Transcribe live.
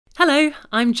Hello,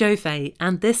 I'm Jo Fay,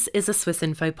 and this is a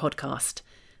Swissinfo podcast.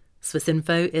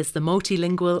 Swissinfo is the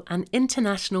multilingual and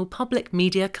international public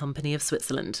media company of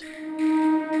Switzerland.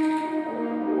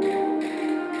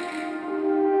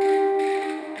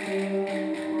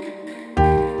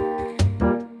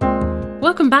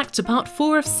 Welcome back to part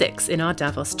 4 of 6 in our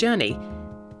Davos journey.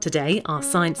 Today, our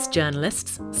science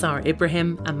journalists, Sarah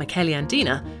Ibrahim and Michele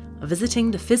Andina, are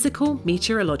visiting the Physical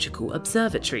Meteorological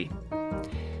Observatory.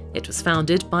 It was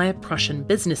founded by a Prussian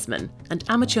businessman and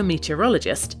amateur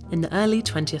meteorologist in the early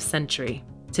 20th century.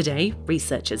 Today,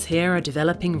 researchers here are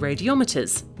developing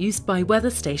radiometers used by weather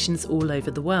stations all over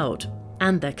the world,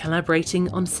 and they're collaborating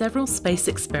on several space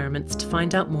experiments to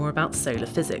find out more about solar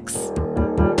physics.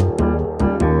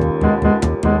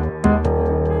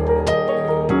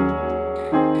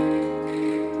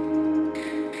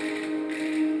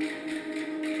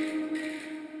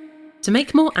 To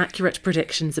make more accurate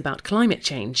predictions about climate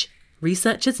change,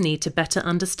 researchers need to better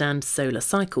understand solar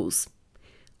cycles.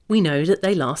 We know that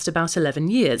they last about 11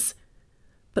 years.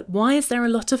 But why is there a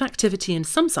lot of activity in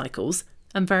some cycles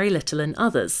and very little in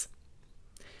others?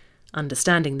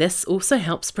 Understanding this also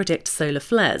helps predict solar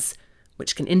flares,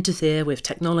 which can interfere with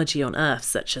technology on Earth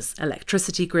such as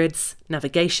electricity grids,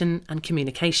 navigation and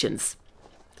communications.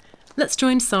 Let's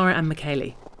join Sarah and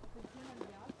Michele.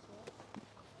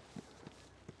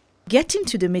 Getting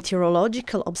to the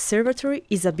meteorological observatory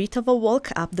is a bit of a walk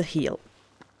up the hill.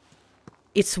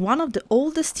 It's one of the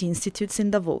oldest institutes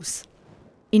in Davos.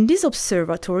 In this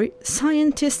observatory,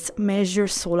 scientists measure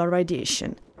solar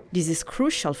radiation. This is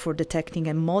crucial for detecting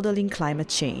and modeling climate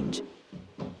change.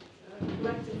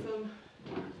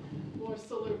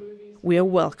 We are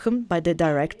welcomed by the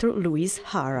director, Louise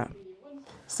Hara.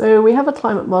 So we have a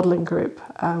climate modelling group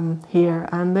here,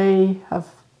 and they have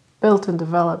built and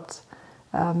developed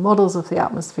models of the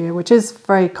atmosphere, which is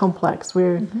very complex.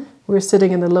 We're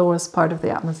sitting in the lowest part of the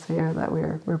atmosphere that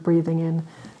we're breathing in.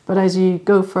 But as you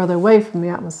go further away from the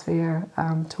atmosphere,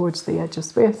 towards the edge of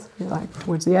space,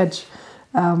 towards the edge,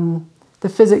 the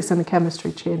physics and the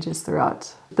chemistry changes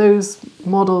throughout. Those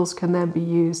models can then be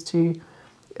used to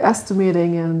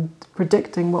estimating and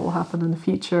predicting what will happen in the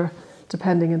future,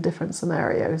 depending on different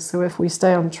scenarios. So if we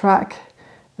stay on track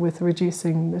with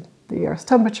reducing the Earth's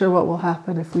temperature, what will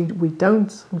happen if we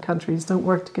don't, and countries don't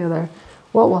work together,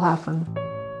 what will happen?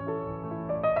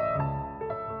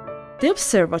 The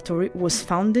observatory was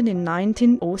founded in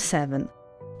 1907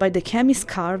 by the chemist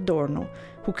Karl Dorno,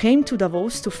 who came to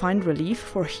Davos to find relief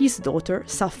for his daughter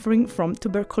suffering from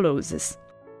tuberculosis.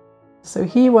 So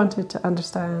he wanted to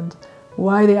understand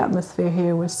why the atmosphere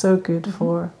here was so good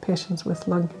for patients with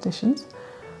lung conditions.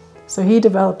 So he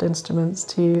developed instruments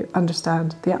to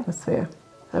understand the atmosphere.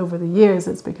 Over the years,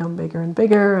 it's become bigger and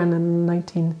bigger, and in the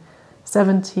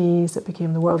 1970s, it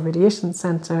became the World Radiation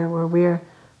Centre, where we're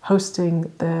hosting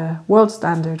the world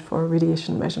standard for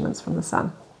radiation measurements from the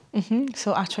sun.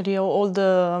 So actually, all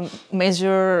the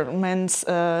measurements,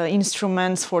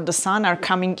 instruments for the sun are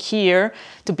coming here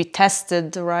to be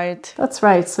tested, right? That's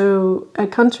right. So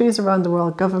countries around the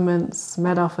world, governments,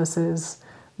 Met offices,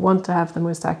 want to have the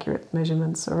most accurate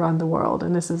measurements around the world,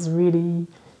 and this is really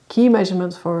key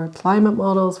measurements for climate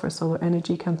models, for solar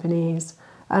energy companies,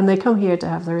 and they come here to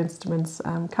have their instruments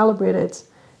calibrated.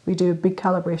 We do a big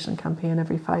calibration campaign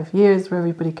every 5 years where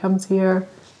everybody comes here.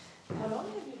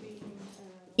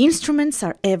 Instruments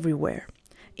are everywhere,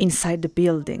 inside the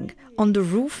building, on the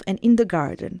roof and in the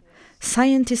garden.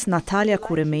 Scientist Natalia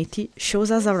Kuremeti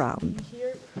shows us around.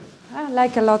 I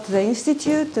like a lot the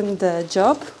institute and the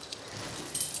job,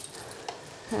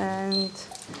 and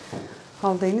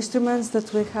all the instruments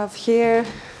that we have here,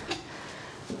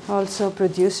 also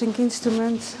producing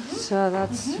instruments, so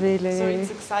that's really... So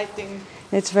it's exciting.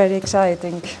 It's very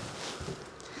exciting.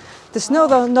 The snow,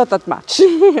 though, not that much.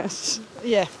 Yes.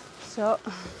 Yeah. So,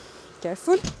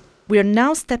 careful. We are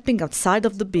now stepping outside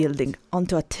of the building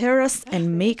onto a terrace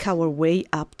and make our way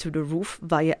up to the roof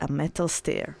via a metal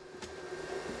stair.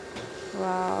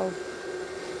 Wow.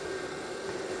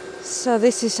 So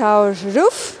this is our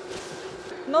roof.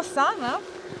 No sun, huh?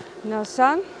 No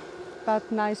sun,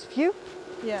 but nice view.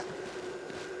 Yeah.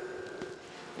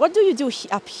 What do you do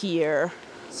up here?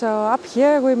 So up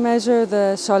here we measure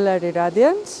the solar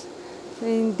irradiance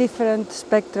in different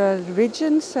spectral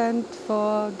regions and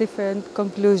for different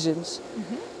conclusions.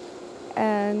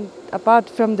 And apart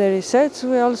from the research,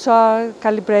 we also are a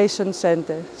calibration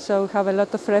center. So we have a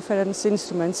lot of reference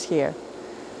instruments here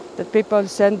that people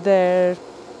send their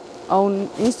own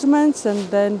instruments and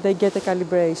then they get a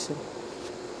calibration.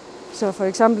 So for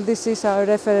example, this is our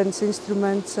reference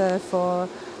instrument for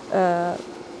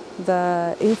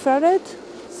the infrared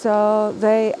So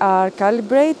they are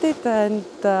calibrated, and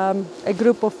a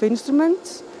group of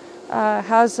instruments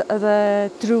has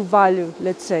the true value,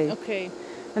 let's say. Okay.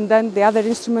 And then the other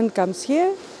instrument comes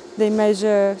here, they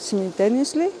measure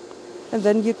simultaneously, and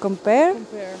then you compare.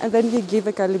 And then you give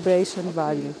a calibration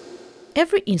value.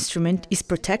 Every instrument is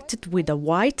protected with a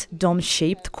white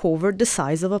dome-shaped cover the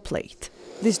size of a plate.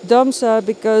 These domes are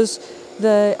because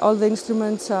all the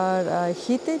instruments are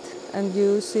heated, and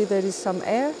you see there is some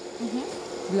air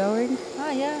blowing.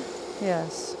 Ah, yeah.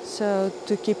 Yes, so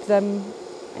to keep them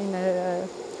in a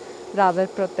rather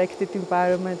protected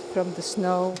environment from the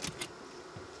snow.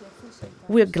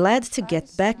 We're glad to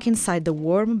get back inside the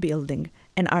warm building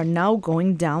and are now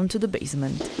going down to the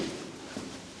basement.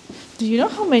 Do you know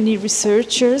how many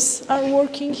researchers are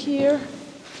working here?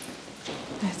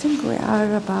 I think we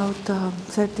are about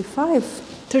 35.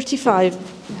 35.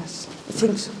 Yes, I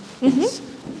think so. Yes.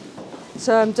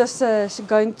 So I'm just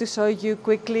going to show you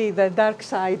quickly the dark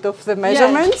side of the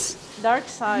measurements. Dark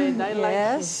side, I like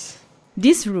it. Yes.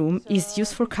 This room is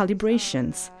used for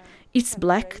calibrations. It's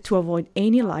black to avoid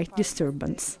any light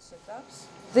disturbance.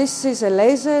 This is a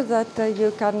laser that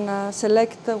you can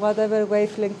select whatever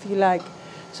wavelength you like.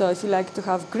 So if you like to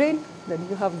have green, then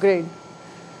you have green.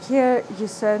 Here you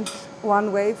send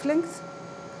one wavelength,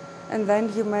 and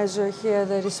then you measure here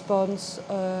the response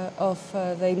of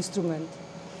the instrument.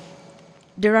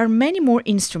 There are many more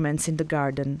instruments in the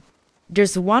garden.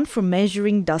 There's one for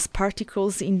measuring dust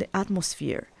particles in the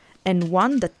atmosphere, and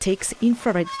one that takes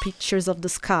infrared pictures of the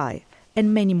sky,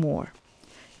 and many more.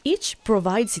 Each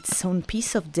provides its own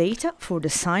piece of data for the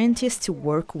scientists to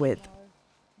work with.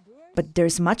 But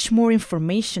there's much more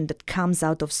information that comes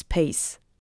out of space.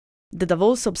 The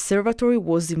Davos Observatory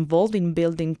was involved in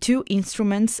building 2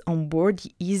 instruments on board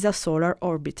the ESA Solar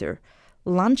Orbiter,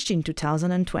 launched in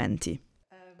 2020.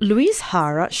 Louise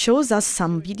Hara shows us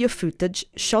some video footage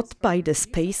shot by the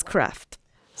spacecraft.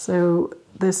 So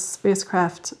this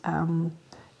spacecraft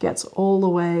gets all the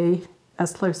way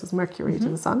as close as Mercury to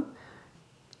the Sun.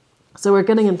 So we're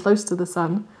getting in close to the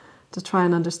Sun to try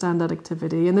and understand that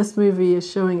activity. And this movie is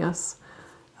showing us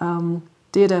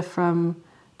data from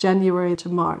January to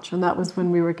March, and that was when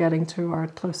we were getting to our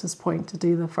closest point to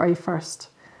do the very first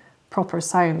proper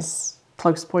science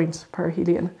close point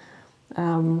perihelion.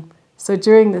 So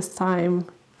during this time,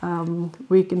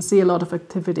 we can see a lot of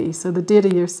activity. So the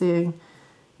data you're seeing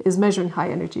is measuring high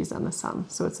energies on the Sun.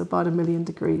 So it's about 1 million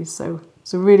degrees. So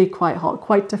really quite hot,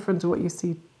 quite different to what you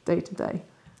see day to day.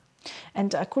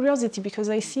 And a curiosity, because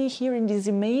I see here in this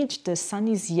image the sun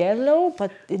is yellow,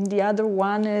 but in the other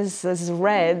one is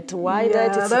red. Why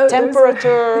that? It's a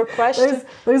temperature question.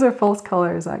 Those are false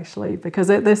colors, actually, because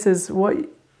this is what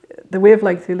the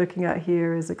wavelength you're looking at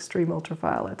here is extreme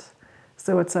ultraviolet.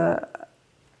 So it's a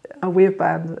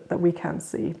waveband that we can't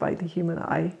see by the human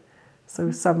eye.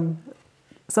 So some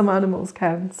animals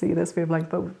can see this wavelength,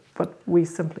 but we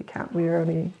simply can't. We are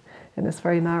only in this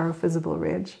very narrow visible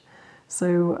range.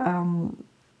 So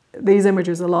these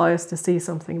images allow us to see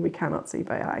something we cannot see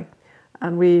by eye.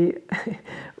 And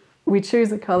we choose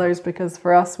the colors because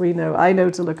for us, I know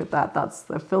to look at that. That's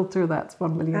the filter, that's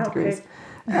 1 million degrees.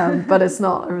 But it's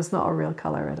not a real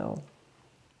color at all.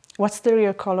 What's the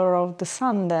real color of the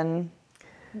sun then?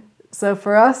 So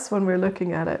for us, when we're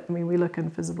looking at it, we look in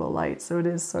visible light, so it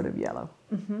is sort of yellow.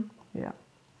 Mm-hmm. Yeah.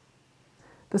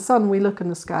 The sun, we look in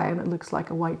the sky and it looks like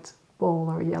a white ball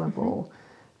or a yellow ball.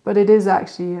 But it is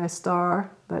actually a star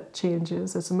that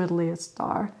changes. It's a middle-aged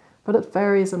star, but it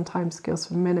varies on timescales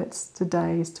from minutes to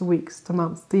days to weeks to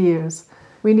months to years.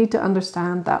 We need to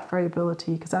understand that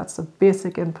variability because that's a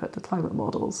basic input to climate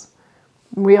models.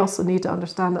 We also need to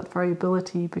understand that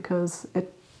variability because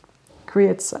it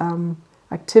creates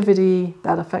activity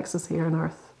that affects us here on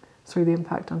Earth through the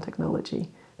impact on technology.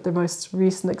 The most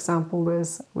recent example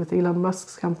was with Elon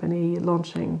Musk's company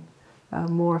launching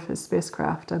more of his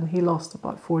spacecraft, and he lost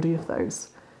about 40 of those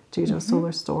due to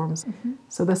solar storms.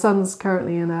 So the sun's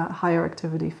currently in a higher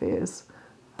activity phase.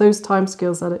 Those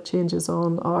timescales that it changes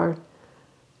on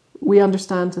we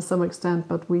understand to some extent,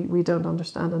 but we don't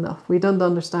understand enough. We don't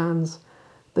understand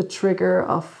the trigger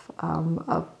of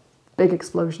a big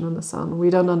explosion in the sun. We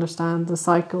don't understand the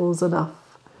cycles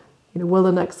enough. Will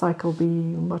the next cycle be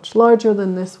much larger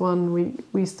than this one?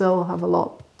 We still have a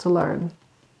lot to learn.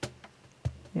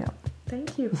 Yeah.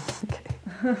 Thank you. Okay.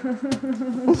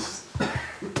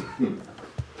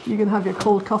 You can have your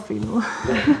cold coffee now.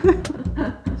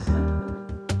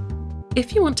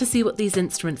 If you want to see what these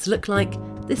instruments look like,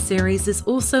 this series is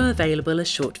also available as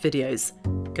short videos.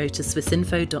 Go to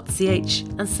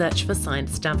swissinfo.ch and search for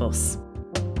Science Davos.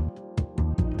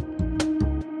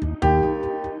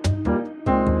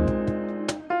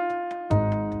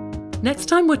 Next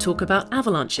time we'll talk about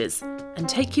avalanches and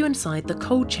take you inside the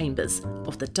cold chambers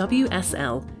of the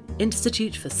WSL,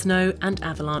 Institute for Snow and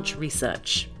Avalanche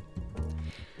Research.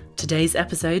 Today's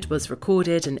episode was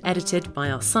recorded and edited by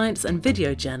our science and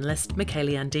video journalist Michele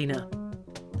Andina.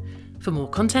 For more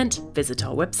content, visit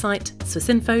our website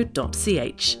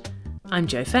swissinfo.ch. I'm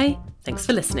Jo Fay, thanks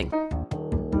for listening.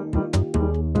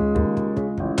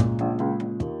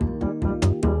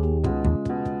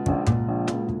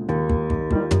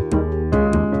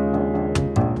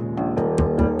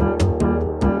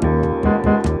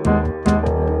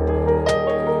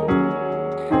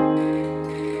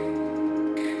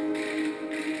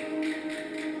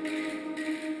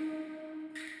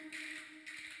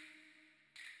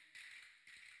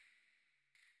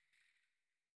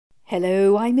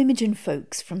 Hello, I'm Imogen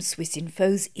Folks from Swiss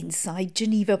Info's Inside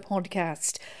Geneva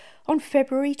podcast. On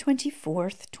February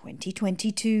 24th,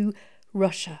 2022,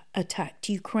 Russia attacked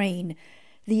Ukraine.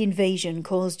 The invasion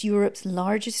caused Europe's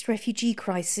largest refugee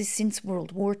crisis since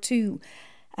World War II,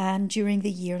 and during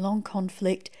the year-long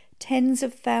conflict, tens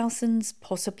of thousands,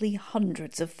 possibly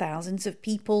hundreds of thousands of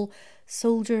people,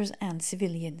 soldiers and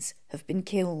civilians, have been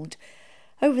killed.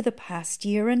 Over the past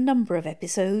year, a number of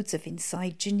episodes of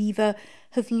Inside Geneva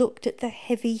have looked at the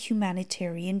heavy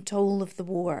humanitarian toll of the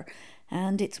war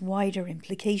and its wider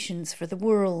implications for the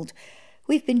world.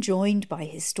 We've been joined by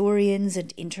historians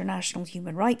and international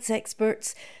human rights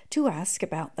experts to ask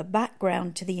about the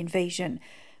background to the invasion.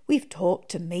 We've talked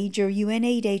to major UN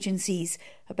aid agencies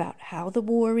about how the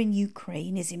war in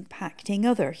Ukraine is impacting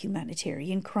other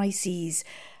humanitarian crises.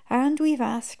 And we've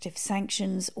asked if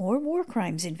sanctions or war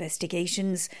crimes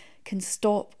investigations can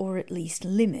stop or at least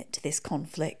limit this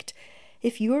conflict.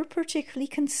 If you're particularly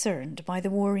concerned by the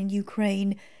war in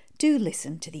Ukraine, do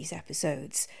listen to these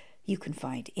episodes. You can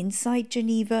find Inside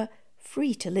Geneva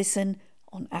free to listen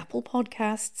on Apple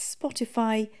Podcasts,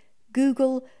 Spotify,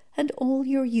 Google, and all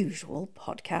your usual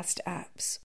podcast apps.